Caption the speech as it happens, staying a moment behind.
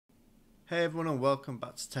Hey everyone and welcome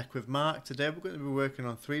back to Tech with Mark. Today we're going to be working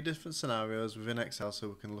on 3 different scenarios within Excel so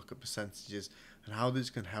we can look at percentages and how these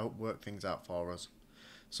can help work things out for us.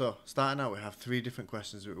 So starting out, we have 3 different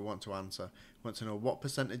questions that we want to answer. We want to know what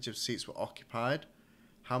percentage of seats were occupied,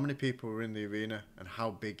 how many people were in the arena, and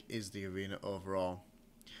how big is the arena overall.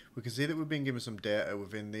 We can see that we've been given some data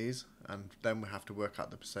within these, and then we have to work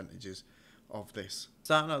out the percentages of this.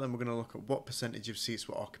 Starting out, then we're going to look at what percentage of seats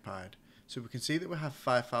were occupied. So we can see that we have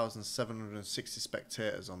 5,760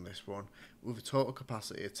 spectators on this one with a total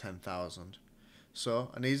capacity of 10,000.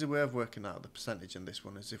 So an easy way of working out the percentage on this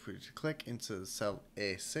one is if we click into the cell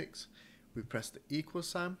A6, we press the equal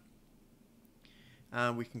sign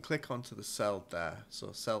and we can click onto the cell there,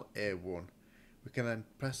 so cell A1. We can then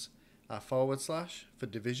press our / for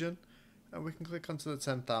division and we can click onto the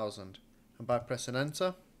 10,000, and by pressing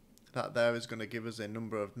enter, that there is going to give us a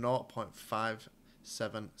number of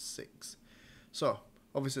 0.576. So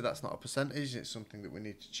obviously that's not a percentage, it's something that we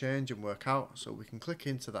need to change and work out. So we can click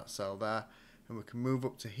into that cell there and we can move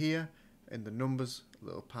up to here in the numbers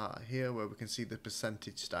little part here where we can see the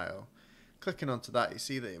percentage style. Clicking onto that, you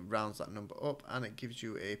see that it rounds that number up and it gives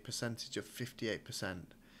you a percentage of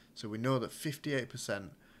 58%. So we know that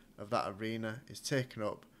 58% of that arena is taken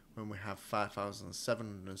up when we have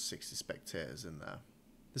 5,760 spectators in there.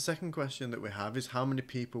 The second question that we have is how many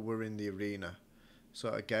people were in the arena.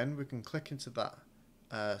 So again, we can click into that.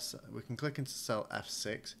 We can click into cell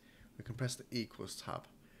F6. We can press the equals tab.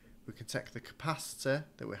 We can take the capacity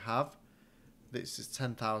that we have. This is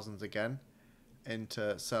 10,000 again,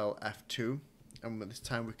 into cell F2, and this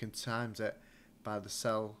time we can times it by the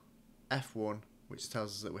cell F1, which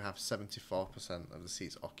tells us that we have 74% of the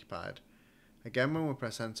seats occupied. Again, when we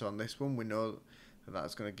press enter on this one, we know that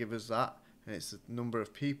that's going to give us that. And it's the number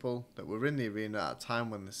of people that were in the arena at a time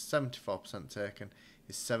when the 74% taken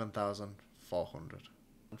is 7,400.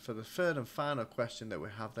 And for the third and final question that we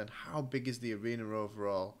have then, how big is the arena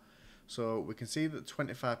overall? So we can see that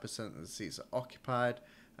 25% of the seats are occupied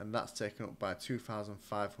and that's taken up by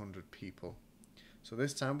 2,500 people. So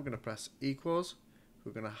this time we're going to press equals,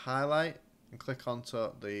 we're going to highlight and click onto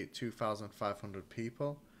the 2,500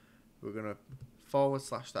 people. We're going to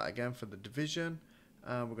 / that again for the division.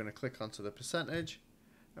 And we're going to click onto the percentage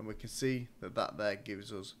and we can see that there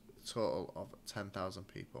gives us a total of 10,000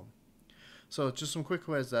 people. So just some quick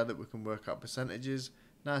ways there that we can work out percentages,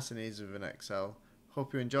 nice and easy within Excel.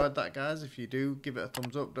 Hope you enjoyed that, guys. If you do, give it a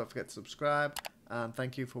thumbs up, don't forget to subscribe, and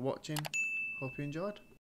thank you for watching. Hope you enjoyed.